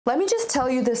Let me just tell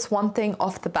you this one thing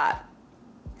off the bat.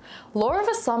 Law of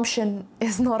assumption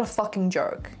is not a fucking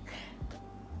joke.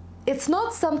 It's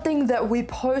not something that we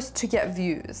post to get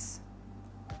views.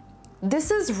 This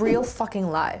is real fucking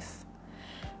life.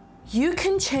 You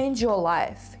can change your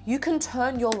life. You can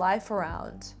turn your life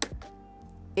around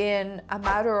in a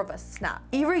matter of a snap.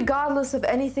 Irregardless of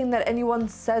anything that anyone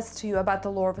says to you about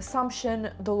the law of assumption,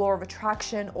 the law of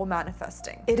attraction, or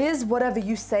manifesting. It is whatever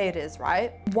you say it is,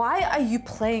 right? Why are you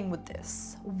playing with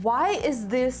this? Why is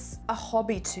this a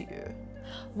hobby to you?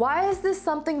 Why is this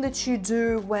something that you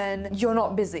do when you're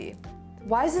not busy?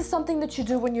 Why is this something that you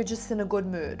do when you're just in a good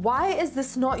mood? Why is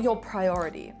this not your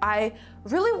priority? I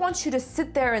really want you to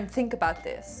sit there and think about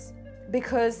this,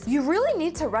 because you really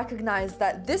need to recognize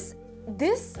that this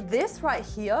right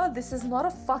here, this is not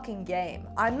a fucking game.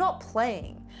 I'm not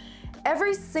playing.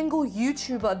 Every single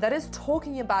YouTuber that is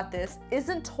talking about this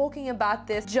isn't talking about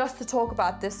this just to talk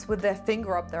about this with their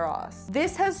finger up their ass.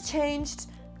 This has changed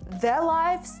their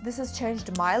lives, this has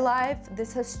changed my life,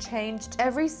 this has changed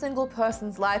every single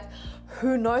person's life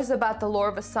who knows about the law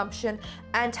of assumption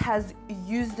and has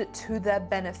used it to their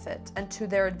benefit and to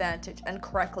their advantage and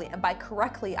correctly. And by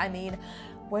correctly, I mean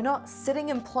we're not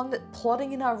sitting and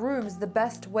plotting in our rooms the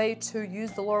best way to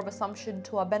use the law of assumption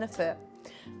to our benefit.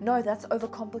 No, that's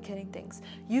overcomplicating things.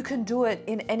 You can do it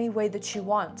in any way that you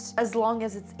want, as long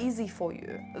as it's easy for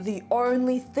you. The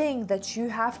only thing that you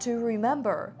have to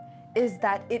remember is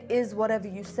that it is whatever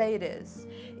you say it is.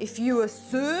 If you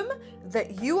assume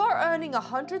that you are earning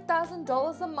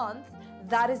 $100,000 a month,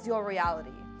 that is your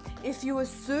reality. If you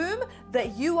assume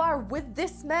that you are with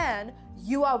this man,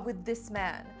 you are with this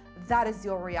man. That is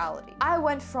your reality. I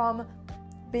went from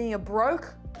being a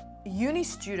broke uni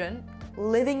student,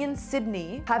 living in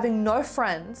Sydney, having no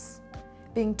friends,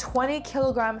 being 20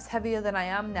 kilograms heavier than I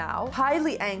am now,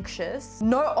 highly anxious,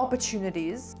 no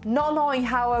opportunities, not knowing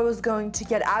how I was going to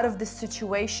get out of this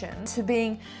situation, to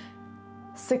being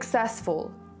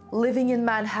successful, living in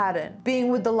Manhattan, being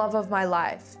with the love of my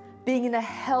life, being in a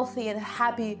healthy and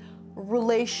happy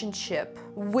relationship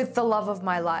with the love of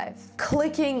my life,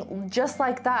 clicking just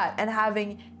like that and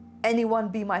having anyone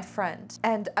be my friend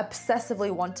and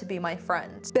obsessively want to be my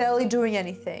friend, barely doing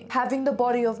anything, having the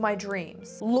body of my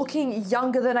dreams, looking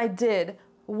younger than I did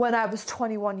when I was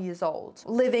 21 years old,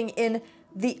 living in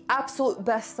the absolute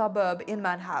best suburb in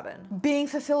Manhattan, being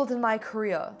fulfilled in my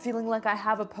career, feeling like I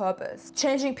have a purpose,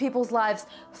 changing people's lives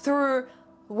through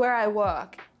where I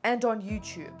work and on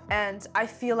YouTube. And I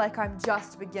feel like I'm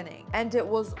just beginning. And it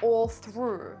was all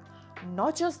through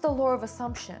not just the law of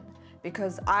assumption,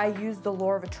 because I used the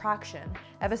law of attraction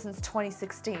ever since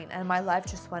 2016 and my life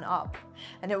just went up.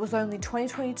 And it was only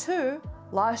 2022,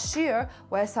 last year,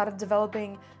 where I started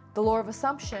developing the law of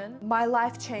assumption. My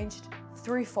life changed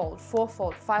threefold,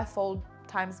 fourfold, fivefold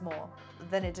times more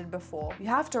than it did before. You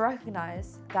have to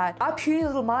recognize that our puny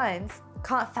little minds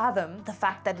can't fathom the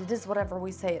fact that it is whatever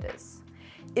we say it is.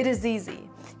 It is easy.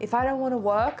 If I don't want to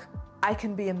work, I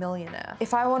can be a millionaire.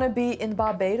 If I want to be in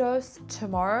Barbados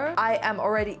tomorrow, I am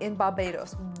already in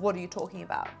Barbados. What are you talking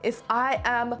about? If I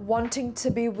am wanting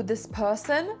to be with this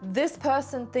person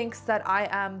thinks that I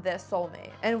am their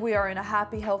soulmate and we are in a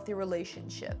happy, healthy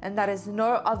relationship. And that is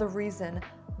no other reason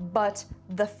but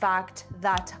the fact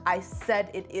that I said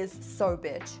it is so,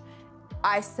 bitch.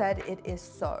 I said it is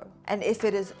so. And if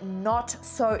it is not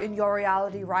so in your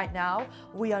reality right now,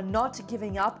 we are not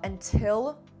giving up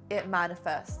until it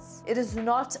manifests. It is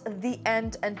not the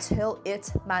end until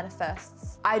it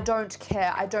manifests. I don't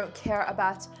care. I don't care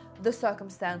about the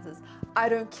circumstances. I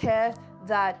don't care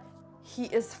that he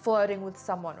is flirting with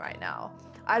someone right now.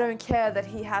 I don't care that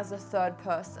he has a third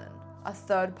person, a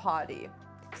third party.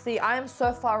 See, I am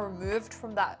so far removed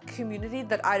from that community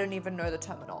that I don't even know the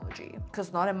terminology.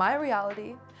 Because not in my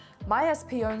reality. My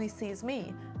SP only sees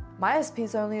me. My SP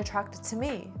is only attracted to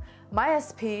me. My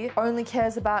SP only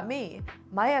cares about me.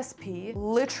 My SP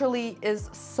literally is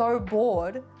so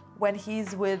bored when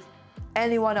he's with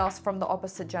anyone else from the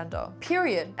opposite gender,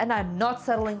 period. And I'm not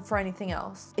settling for anything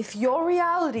else. If your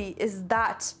reality is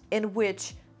that in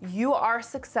which you are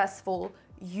successful,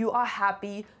 you are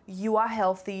happy, you are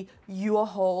healthy, you are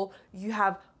whole, you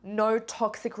have no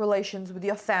toxic relations with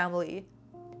your family,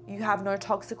 you have no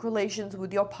toxic relations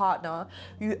with your partner,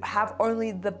 you have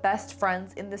only the best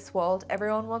friends in this world,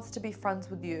 everyone wants to be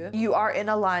friends with you, you are in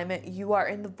alignment, you are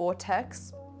in the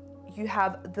vortex, you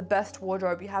have the best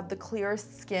wardrobe, you have the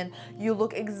clearest skin, you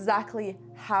look exactly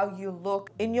how you look.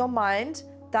 In your mind,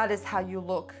 that is how you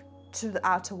look to the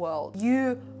outer world.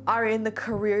 You are in the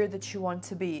career that you want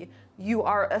to be. you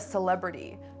are a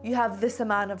celebrity. You have this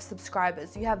amount of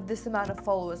subscribers. You have this amount of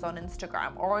followers on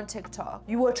Instagram or on TikTok.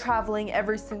 You are traveling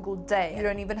every single day. You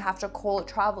don't even have to call it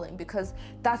traveling because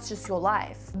that's just your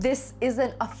life. This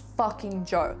isn't a fucking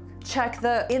joke. Check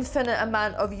the infinite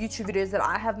amount of YouTube videos that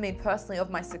I have made personally of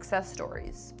my success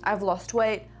stories. I've lost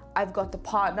weight. I've got the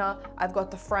partner. I've got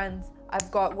the friends.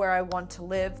 I've got where I want to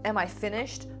live. Am I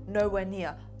finished? Nowhere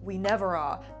near. We never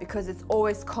are, because it's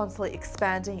always constantly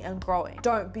expanding and growing.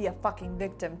 Don't be a fucking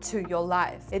victim to your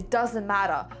life. It doesn't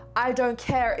matter. I don't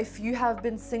care if you have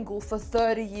been single for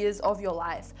 30 years of your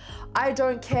life. I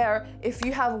don't care if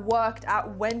you have worked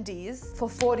at Wendy's for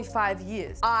 45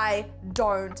 years. I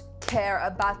don't care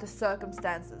about the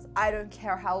circumstances. I don't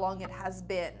care how long it has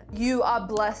been. You are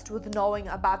blessed with knowing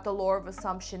about the law of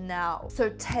assumption now. So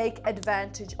take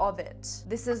advantage of it.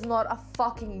 This is not a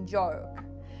fucking joke.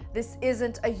 This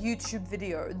isn't a YouTube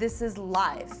video, this is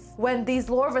life. When these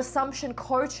law of assumption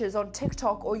coaches on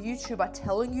TikTok or YouTube are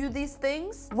telling you these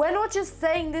things, we're not just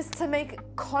saying this to make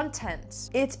content.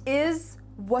 It is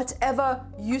whatever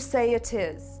you say it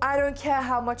is. I don't care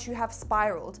how much you have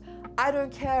spiraled. I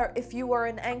don't care if you were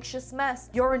an anxious mess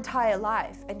your entire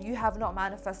life and you have not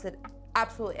manifested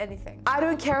absolutely anything. I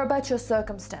don't care about your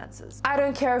circumstances. I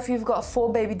don't care if you've got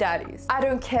 4 baby daddies. I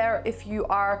don't care if you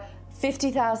are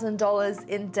 $50,000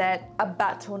 in debt,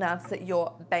 about to announce that you're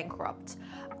bankrupt.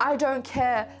 I don't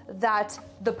care that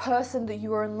the person that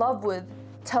you are in love with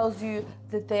tells you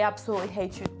that they absolutely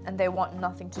hate you and they want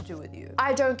nothing to do with you.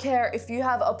 I don't care if you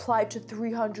have applied to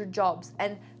 300 jobs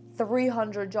and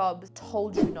 300 jobs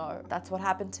told you no. That's what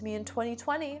happened to me in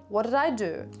 2020. What did I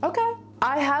do? Okay,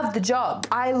 I have the job.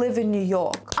 I live in New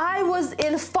York. I was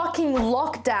in fucking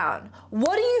lockdown.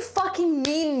 What do you fucking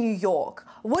mean, New York?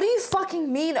 What do you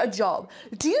fucking mean a job?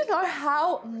 Do you know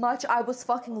how much I was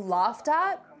fucking laughed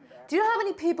at? Do you know how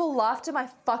many people laughed in my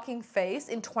fucking face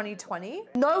in 2020?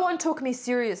 No one took me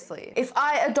seriously. If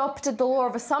I adopted the law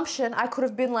of assumption, I could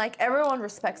have been like, everyone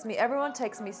respects me, everyone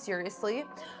takes me seriously.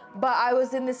 But I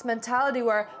was in this mentality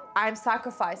where I'm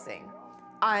sacrificing.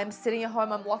 I'm sitting at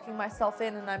home, I'm locking myself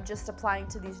in, and I'm just applying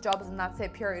to these jobs, and that's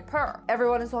it, period, per.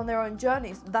 Everyone is on their own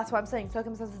journeys. That's why I'm saying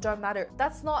circumstances don't matter.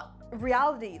 That's not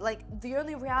reality. Like, the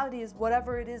only reality is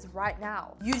whatever it is right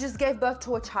now. You just gave birth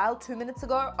to a child 2 minutes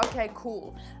ago? Okay,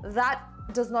 cool. That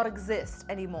does not exist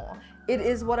anymore. It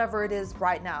is whatever it is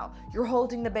right now. You're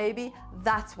holding the baby,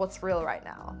 that's what's real right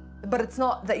now. But it's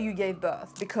not that you gave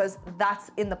birth, because that's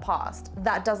in the past.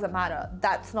 That doesn't matter.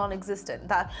 That's non-existent.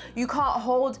 That you can't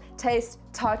hold, taste,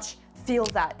 touch, feel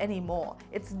that anymore.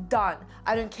 It's done.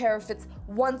 I don't care if it's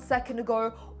 1 second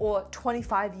ago or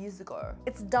 25 years ago.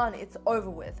 It's done, it's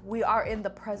over with. We are in the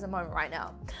present moment right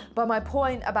now. But my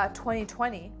point about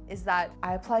 2020 is that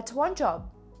I applied to 1 job.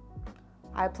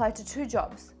 I applied to 2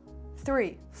 jobs,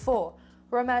 3, 4,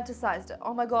 romanticized it.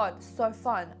 Oh my God, so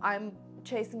fun. I'm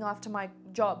chasing after my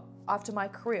job, after my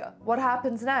career. What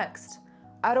happens next?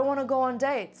 I don't want to go on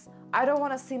dates. I don't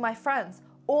want to see my friends.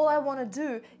 All I want to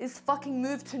do is fucking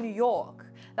move to New York.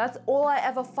 That's all I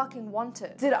ever fucking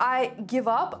wanted. Did I give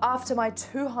up after my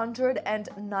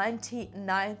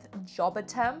 299th job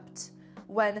attempt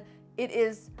when it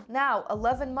is now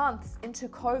 11 months into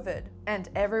COVID and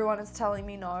everyone is telling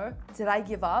me no? Did I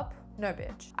give up? No,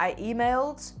 bitch. I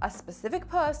emailed a specific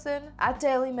person at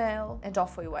Daily Mail and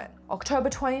off we went. October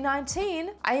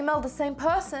 2019, I emailed the same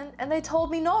person and they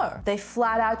told me no. They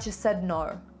flat out just said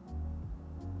no.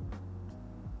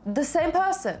 The same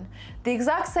person, the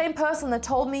exact same person that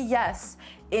told me yes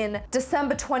in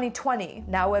December 2020.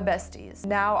 Now we're besties.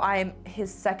 Now I'm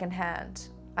his second hand.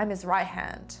 I'm his right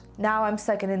hand. Now I'm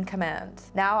second in command.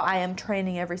 Now I am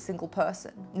training every single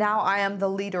person. Now I am the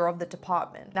leader of the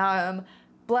department. Now I am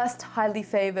blessed, highly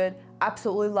favored,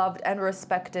 absolutely loved and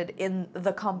respected in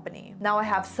the company. Now I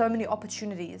have so many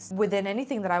opportunities within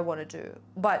anything that I want to do.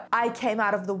 But I came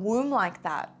out of the womb like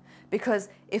that, because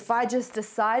if I just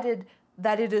decided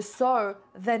that it is so,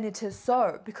 then it is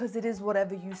so, because it is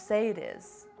whatever you say it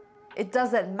is. It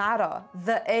doesn't matter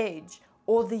the age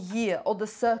or the year or the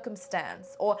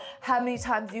circumstance or how many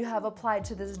times you have applied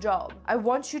to this job. I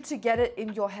want you to get it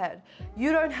in your head.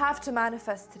 You don't have to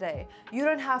manifest today. You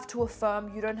don't have to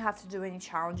affirm. You don't have to do any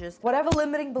challenges. Whatever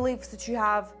limiting beliefs that you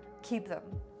have, keep them.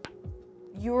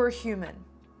 You're a human.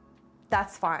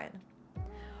 That's fine.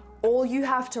 All you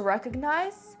have to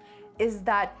recognize is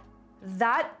that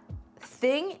that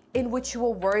thing in which you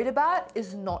were worried about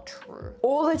is not true.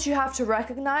 All that you have to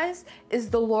recognize is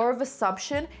the law of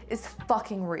assumption is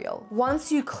fucking real.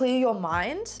 Once you clear your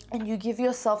mind and you give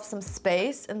yourself some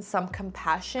space and some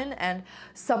compassion and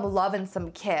some love and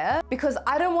some care, because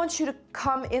I don't want you to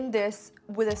come in this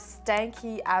with a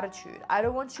stanky attitude. I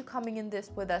don't want you coming in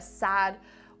this with a sad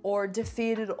or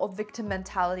defeated or victim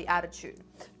mentality attitude.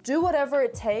 Do whatever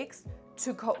it takes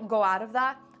to go out of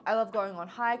that. I love going on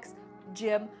hikes,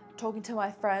 gym, talking to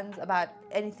my friends about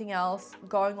anything else,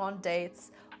 going on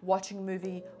dates, watching a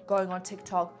movie, going on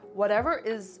TikTok, whatever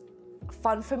is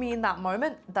fun for me in that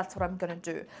moment, that's what I'm gonna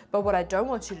do. But what I don't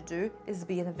want you to do is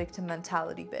be in a victim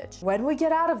mentality, bitch. When we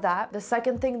get out of that, the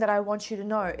second thing that I want you to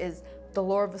know is the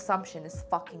law of assumption is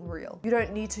fucking real. You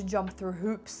don't need to jump through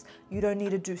hoops. You don't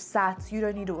need to do sats. You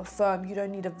don't need to affirm. You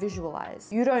don't need to visualize.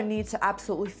 You don't need to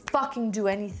absolutely fucking do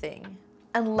anything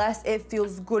unless it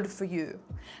feels good for you.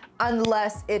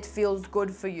 Unless it feels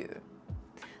good for you.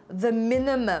 The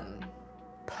minimum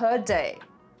per day,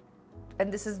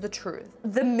 and this is the truth,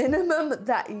 the minimum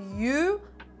that you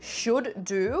should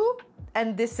do,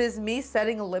 and this is me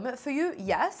setting a limit for you,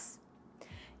 yes,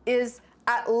 is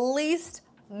at least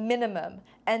minimum.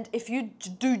 And if you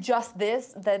do just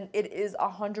this, then it is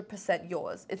 100%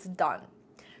 yours. It's done.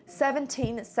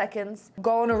 17 seconds,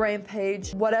 go on a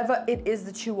rampage, whatever it is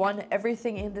that you want,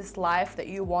 everything in this life that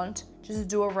you want, just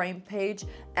do a rampage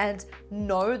and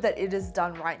know that it is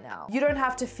done right now. You don't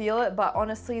have to feel it, but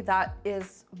honestly, that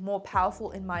is more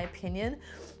powerful in my opinion.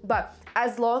 But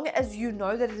as long as you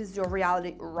know that it is your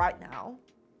reality right now,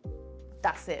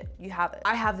 that's it, you have it.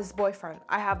 I have this boyfriend,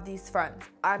 I have these friends,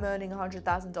 I'm earning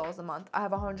 $100,000 a month, I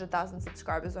have 100,000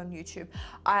 subscribers on YouTube,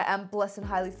 I am blessed and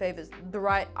highly favored, the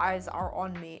right eyes are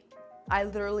on me. I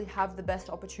literally have the best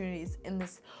opportunities in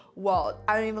this world.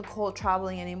 I don't even call it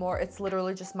traveling anymore, it's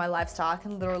literally just my lifestyle. I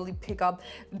can literally pick up,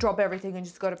 drop everything and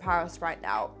just go to Paris right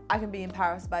now. I can be in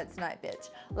Paris by tonight, bitch.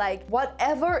 Like,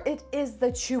 whatever it is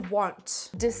that you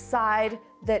want, decide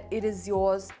that it is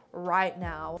yours right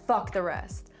now. Fuck the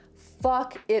rest.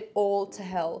 Fuck it all to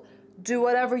hell. Do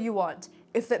whatever you want.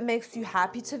 If it makes you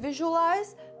happy to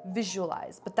visualize,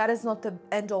 visualize. But that is not the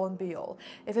end all and be all.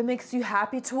 If it makes you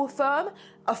happy to affirm,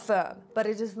 affirm. But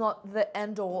it is not the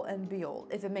end all and be all.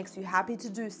 If it makes you happy to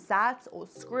do sats or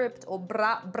script or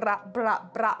bra, bra, bra,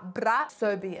 bra, bra,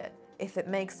 so be it. If it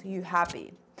makes you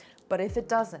happy. But if it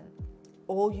doesn't,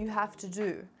 all you have to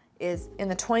do is, in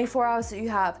the 24 hours that you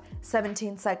have,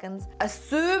 17 seconds,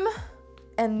 assume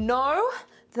and know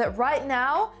that right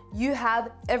now you have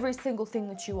every single thing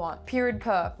that you want, period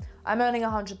per. I'm earning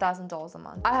 $100,000 a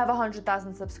month. I have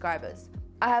 100,000 subscribers.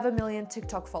 I have 1 million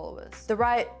TikTok followers. The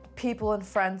right people and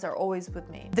friends are always with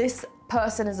me. This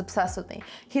person is obsessed with me.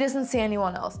 He doesn't see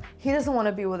anyone else. He doesn't want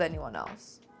to be with anyone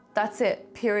else. That's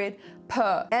it, period,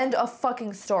 per. End of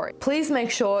fucking story. Please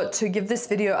make sure to give this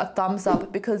video a thumbs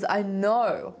up because I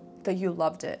know that you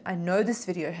loved it. I know this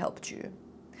video helped you.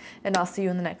 And I'll see you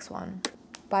in the next one.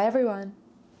 Bye everyone.